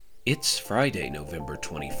It's Friday, November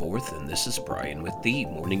 24th, and this is Brian with the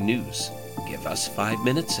Morning News. Give us 5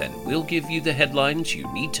 minutes and we'll give you the headlines you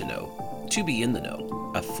need to know to be in the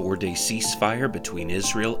know. A 4-day ceasefire between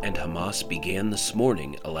Israel and Hamas began this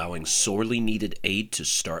morning, allowing sorely needed aid to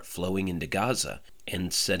start flowing into Gaza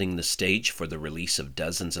and setting the stage for the release of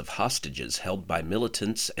dozens of hostages held by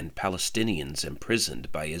militants and Palestinians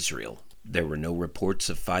imprisoned by Israel. There were no reports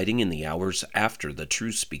of fighting in the hours after the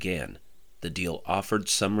truce began. The deal offered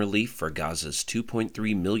some relief for Gaza's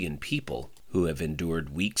 2.3 million people who have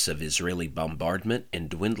endured weeks of Israeli bombardment and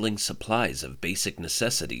dwindling supplies of basic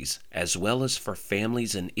necessities, as well as for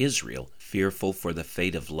families in Israel fearful for the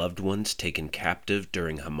fate of loved ones taken captive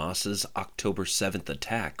during Hamas's October 7th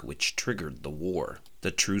attack, which triggered the war. The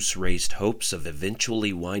truce raised hopes of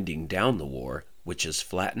eventually winding down the war, which has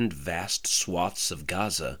flattened vast swaths of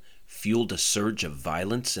Gaza, fueled a surge of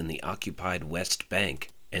violence in the occupied West Bank,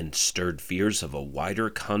 and stirred fears of a wider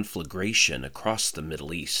conflagration across the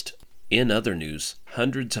Middle East. In other news,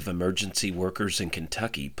 hundreds of emergency workers in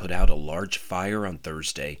Kentucky put out a large fire on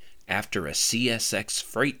Thursday after a CSX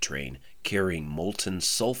freight train carrying molten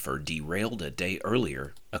sulfur derailed a day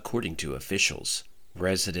earlier, according to officials.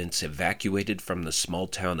 Residents evacuated from the small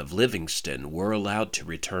town of Livingston were allowed to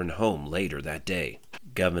return home later that day.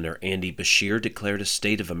 Governor Andy Beshear declared a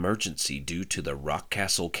state of emergency due to the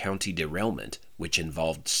Rockcastle County derailment, which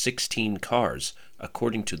involved 16 cars,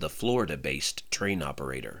 according to the Florida-based train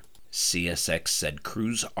operator. CSX said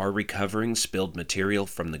crews are recovering spilled material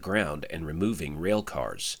from the ground and removing rail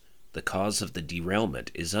cars. The cause of the derailment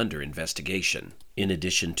is under investigation. In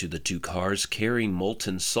addition to the 2 cars carrying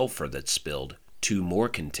molten sulfur that spilled, 2 more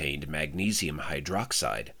contained magnesium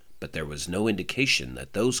hydroxide, but there was no indication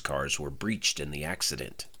that those cars were breached in the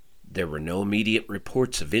accident. There were no immediate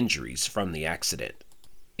reports of injuries from the accident.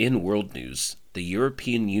 In world news, the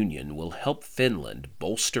European Union will help Finland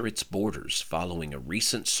bolster its borders following a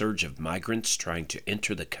recent surge of migrants trying to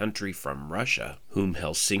enter the country from Russia, whom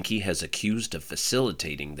Helsinki has accused of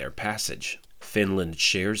facilitating their passage. Finland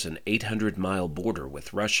shares an 800-mile border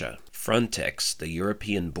with Russia. Frontex, the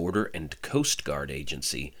European Border and Coast Guard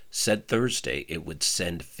Agency, said Thursday it would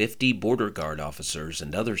send 50 border guard officers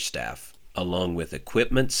and other staff, along with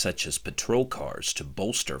equipment such as patrol cars, to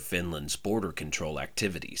bolster Finland's border control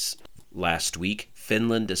activities. Last week,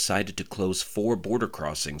 Finland decided to close 4 border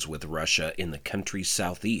crossings with Russia in the country's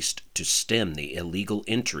southeast to stem the illegal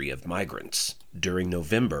entry of migrants. During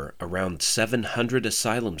November, around 700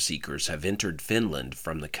 asylum seekers have entered Finland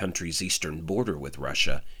from the country's eastern border with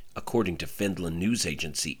Russia, according to Finland news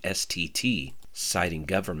agency STT, citing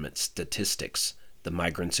government statistics. The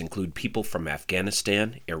migrants include people from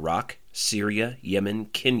Afghanistan, Iraq, Syria, Yemen,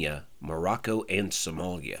 Kenya, Morocco, and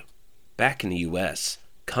Somalia. Back in the U.S.,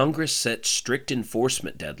 Congress set strict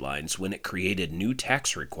enforcement deadlines when it created new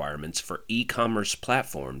tax requirements for e-commerce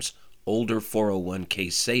platforms, older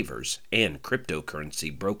 401k savers, and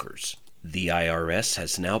cryptocurrency brokers. The IRS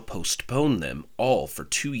has now postponed them all for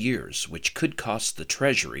 2 years, which could cost the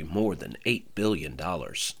Treasury more than $8 billion.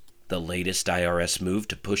 The latest IRS move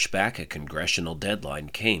to push back a congressional deadline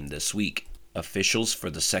came this week. Officials for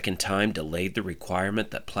the second time delayed the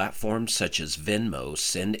requirement that platforms such as Venmo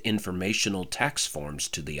send informational tax forms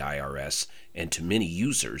to the IRS and to many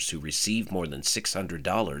users who receive more than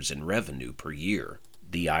 $600 in revenue per year.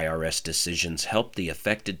 The IRS decisions help the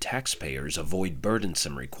affected taxpayers avoid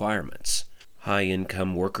burdensome requirements.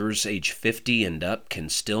 High-income workers age 50 and up can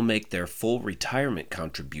still make their full retirement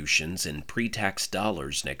contributions in pre-tax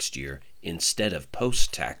dollars next year instead of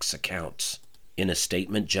post-tax accounts. In a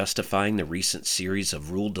statement justifying the recent series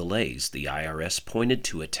of rule delays, the IRS pointed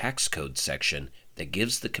to a tax code section that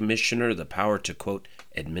gives the commissioner the power to, quote,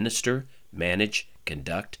 administer, manage,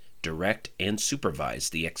 conduct, direct, and supervise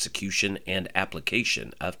the execution and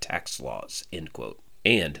application of tax laws, end quote.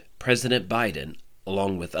 And President Biden,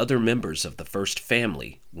 along with other members of the First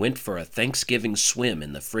Family, went for a Thanksgiving swim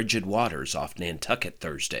in the frigid waters off Nantucket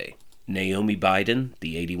Thursday. Naomi Biden,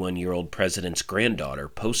 the 81-year-old president's granddaughter,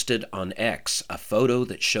 posted on X a photo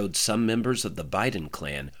that showed some members of the Biden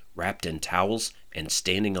clan wrapped in towels and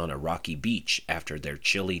standing on a rocky beach after their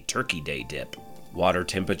chilly Turkey Day dip. Water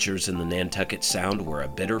temperatures in the Nantucket Sound were a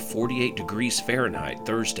bitter 48 degrees Fahrenheit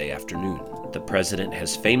Thursday afternoon. The president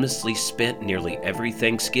has famously spent nearly every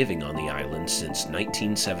Thanksgiving on the island since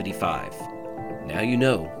 1975. Now you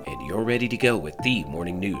know, and you're ready to go with the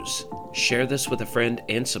morning news. Share this with a friend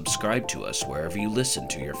and subscribe to us wherever you listen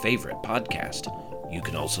to your favorite podcast. You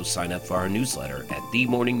can also sign up for our newsletter at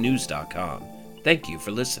themorningnews.com. Thank you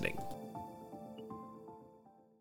for listening.